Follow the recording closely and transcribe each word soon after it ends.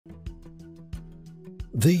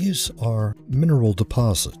These are mineral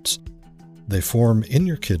deposits. They form in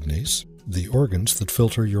your kidneys, the organs that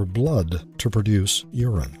filter your blood to produce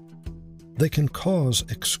urine. They can cause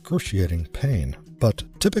excruciating pain, but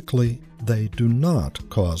typically they do not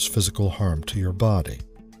cause physical harm to your body.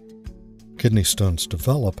 Kidney stones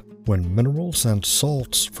develop when minerals and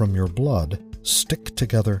salts from your blood stick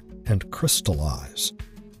together and crystallize.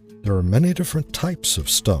 There are many different types of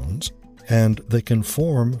stones, and they can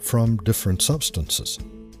form from different substances.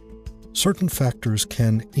 Certain factors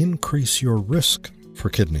can increase your risk for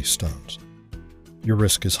kidney stones. Your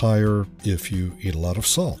risk is higher if you eat a lot of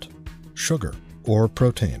salt, sugar, or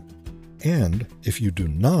protein, and if you do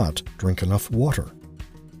not drink enough water.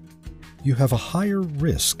 You have a higher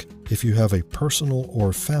risk if you have a personal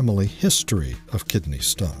or family history of kidney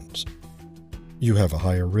stones. You have a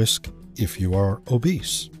higher risk if you are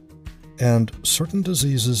obese, and certain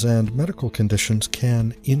diseases and medical conditions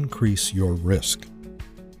can increase your risk.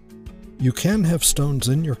 You can have stones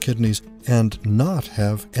in your kidneys and not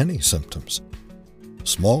have any symptoms.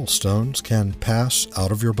 Small stones can pass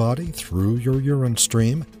out of your body through your urine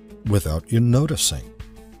stream without you noticing.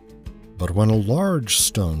 But when a large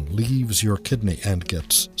stone leaves your kidney and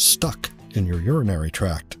gets stuck in your urinary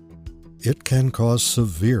tract, it can cause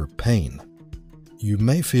severe pain. You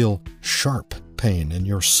may feel sharp pain in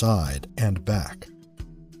your side and back.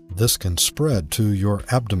 This can spread to your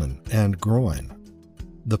abdomen and groin.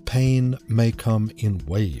 The pain may come in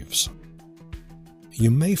waves.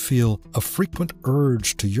 You may feel a frequent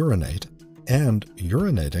urge to urinate, and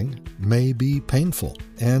urinating may be painful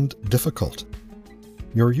and difficult.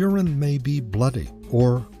 Your urine may be bloody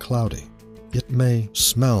or cloudy. It may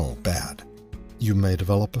smell bad. You may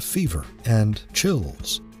develop a fever and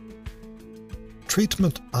chills.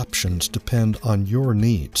 Treatment options depend on your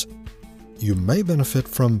needs. You may benefit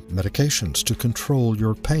from medications to control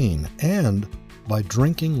your pain and by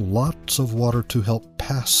drinking lots of water to help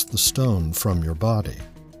pass the stone from your body.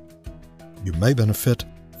 You may benefit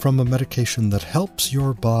from a medication that helps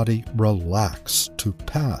your body relax to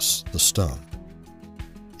pass the stone.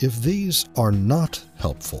 If these are not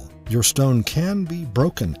helpful, your stone can be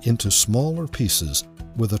broken into smaller pieces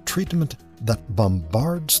with a treatment that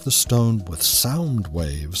bombards the stone with sound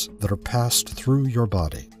waves that are passed through your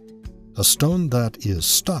body. A stone that is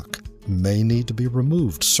stuck may need to be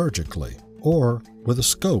removed surgically or with a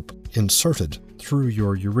scope inserted through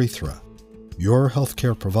your urethra. Your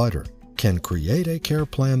healthcare provider can create a care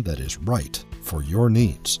plan that is right for your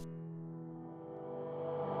needs.